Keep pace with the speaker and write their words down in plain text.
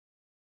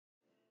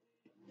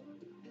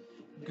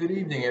Good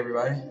evening,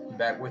 everybody.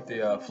 Back with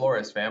the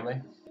Flores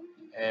family,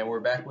 and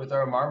we're back with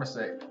our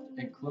marmoset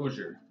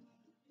enclosure.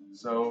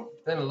 So,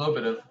 then a little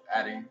bit of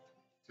adding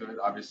to it.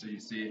 Obviously, you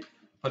see,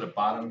 put a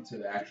bottom to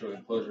the actual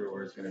enclosure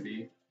where it's going to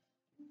be.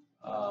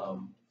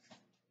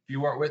 If you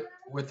weren't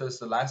with us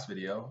the last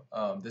video,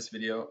 this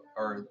video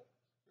or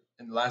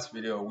in the last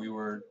video, we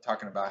were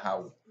talking about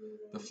how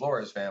the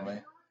Flores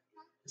family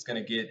is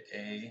going to get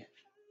a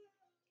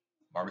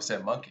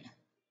marmoset monkey.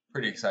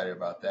 Pretty excited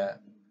about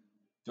that.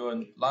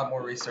 Doing a lot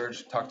more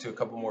research, talked to a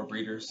couple more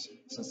breeders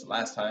since the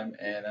last time,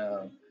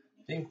 and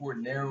think we're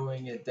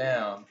narrowing it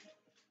down.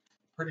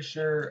 Pretty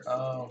sure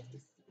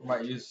we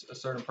might use a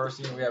certain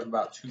person. We have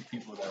about two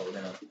people that we're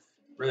gonna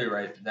really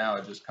right now.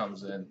 It just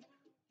comes in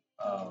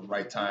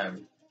right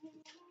time,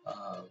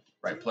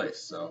 right place.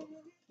 So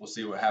we'll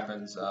see what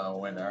happens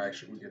when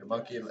we get a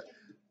monkey.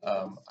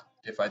 Um,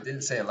 if I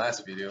didn't say in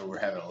last video, we're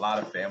having a lot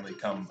of family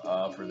come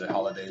for the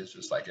holidays,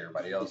 just like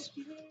everybody else.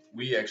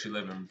 We actually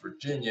live in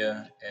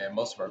Virginia, and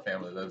most of our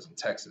family lives in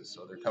Texas,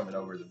 so they're coming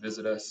over to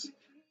visit us.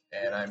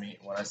 And I mean,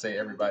 when I say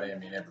everybody, I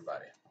mean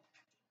everybody.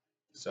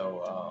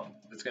 So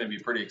it's going to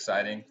be pretty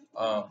exciting.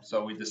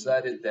 So we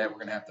decided that we're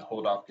going to have to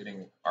hold off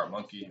getting our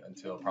monkey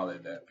until probably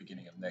the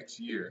beginning of next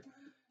year,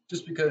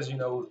 just because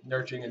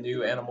nurturing a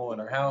new animal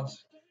in our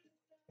house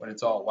when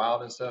it's all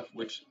wild and stuff.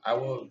 Which I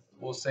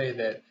will say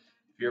that if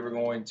you're ever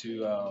going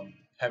to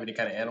have any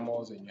kind of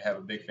animals and you have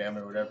a big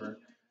family or whatever,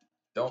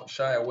 don't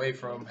shy away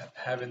from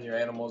having your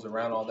animals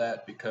around all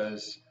that,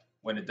 because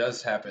when it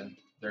does happen,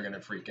 they're gonna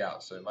freak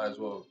out. So you might as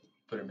well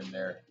put them in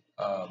there.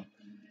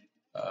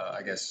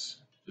 I guess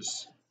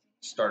just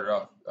start it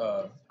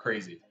off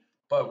crazy.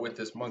 But with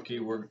this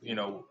monkey,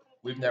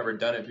 we've never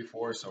done it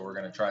before, so we're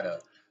gonna try to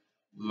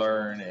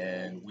learn,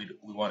 and we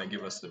want to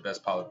give us the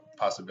best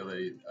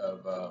possibility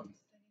of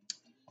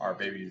our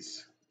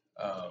baby's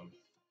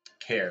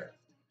care.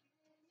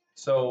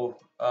 So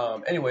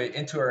anyway,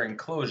 into our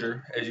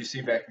enclosure, as you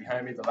see back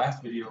behind me, the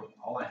last video,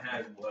 all I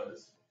had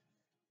was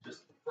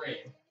just the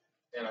frame,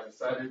 and I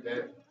decided that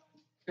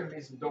it's going to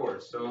be some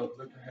doors. So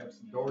look, I have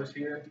some doors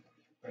here.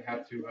 I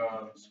have to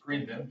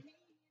screen them.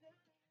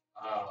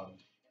 I'm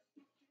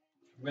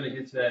going to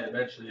get to that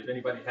eventually. If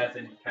anybody has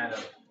any kind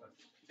of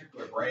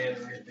particular brand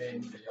or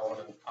anything that y'all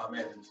want to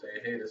comment and say,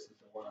 hey, this is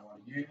the one I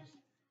want to use.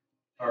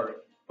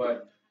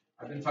 But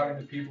I've been talking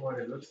to people, and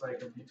it looks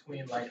like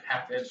between like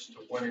 ½ inch to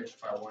 1 inch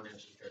by 1 inch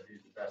is going to be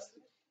the best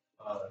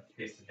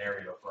case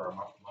scenario for our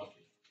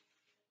monkey.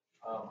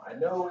 I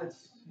know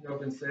it's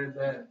been said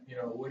that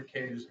wood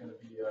cage is going to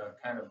be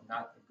kind of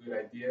not a good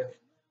idea,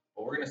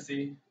 but we're going to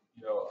see.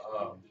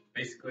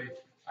 Basically,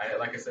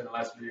 like I said in the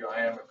last video,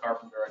 I am a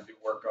carpenter. I do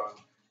work on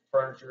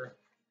furniture,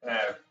 and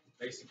I've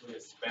basically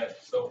spent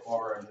so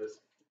far in this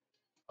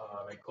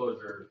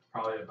enclosure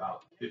probably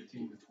about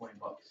 15 to 20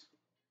 bucks.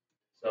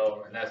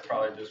 So, and that's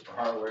probably just for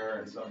hardware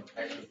and some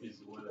extra piece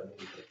of wood I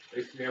need. But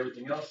basically,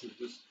 everything else is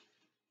just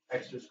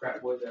extra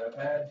scrap wood that I've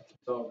had.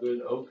 It's all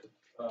good oak.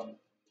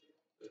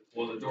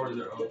 Well, the doors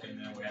are oak, and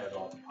then we had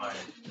all the pine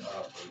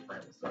for the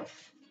frame and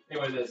stuff.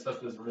 Anyway, that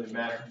stuff doesn't really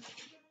matter.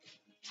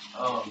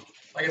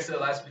 Like I said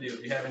last video,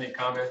 if you have any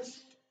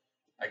comments,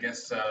 I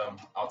guess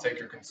I'll take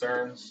your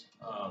concerns.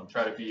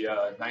 Try to be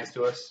nice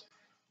to us.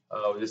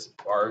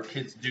 Our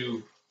kids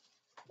do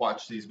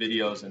watch these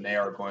videos, and they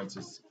are going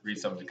to read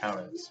some of the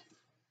comments.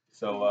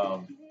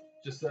 So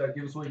just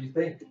give us what you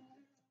think.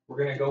 We're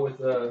going to go with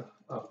a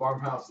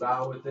farmhouse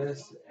style with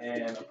this,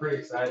 and I'm pretty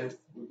excited.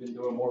 We've been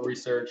doing more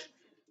research,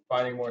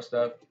 finding more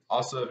stuff.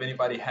 Also, if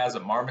anybody has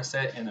a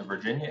marmoset in the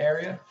Virginia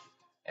area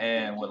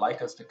and would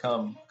like us to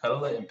come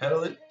cuddle it and pet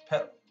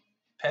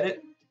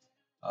it,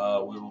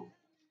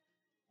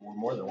 we're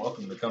more than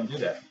welcome to come do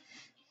that.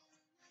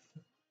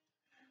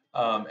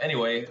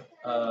 Anyway,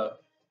 I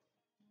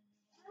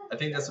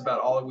think that's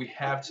about all we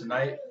have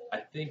tonight. I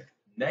think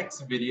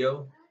next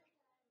video,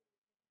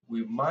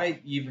 we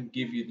might even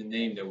give you the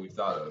name that we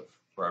thought of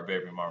for our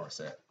baby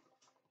marmoset.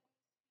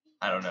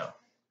 I don't know.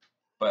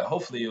 But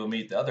hopefully you'll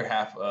meet the other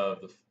half of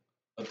the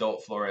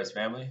adult Flores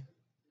family,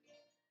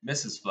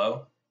 Mrs.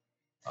 Flo.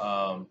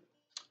 I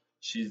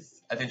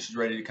think she's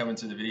ready to come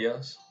into the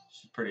videos.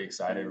 She's pretty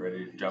excited,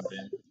 ready to jump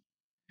in.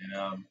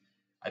 And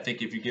I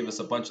think if you give us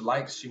a bunch of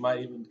likes, she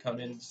might even come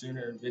in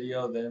sooner in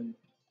video than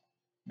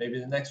maybe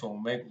the next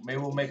one. Maybe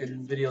we'll make a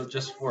video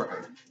just for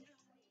her.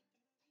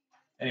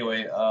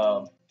 Anyway,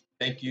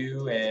 thank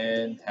you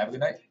and have a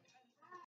good night.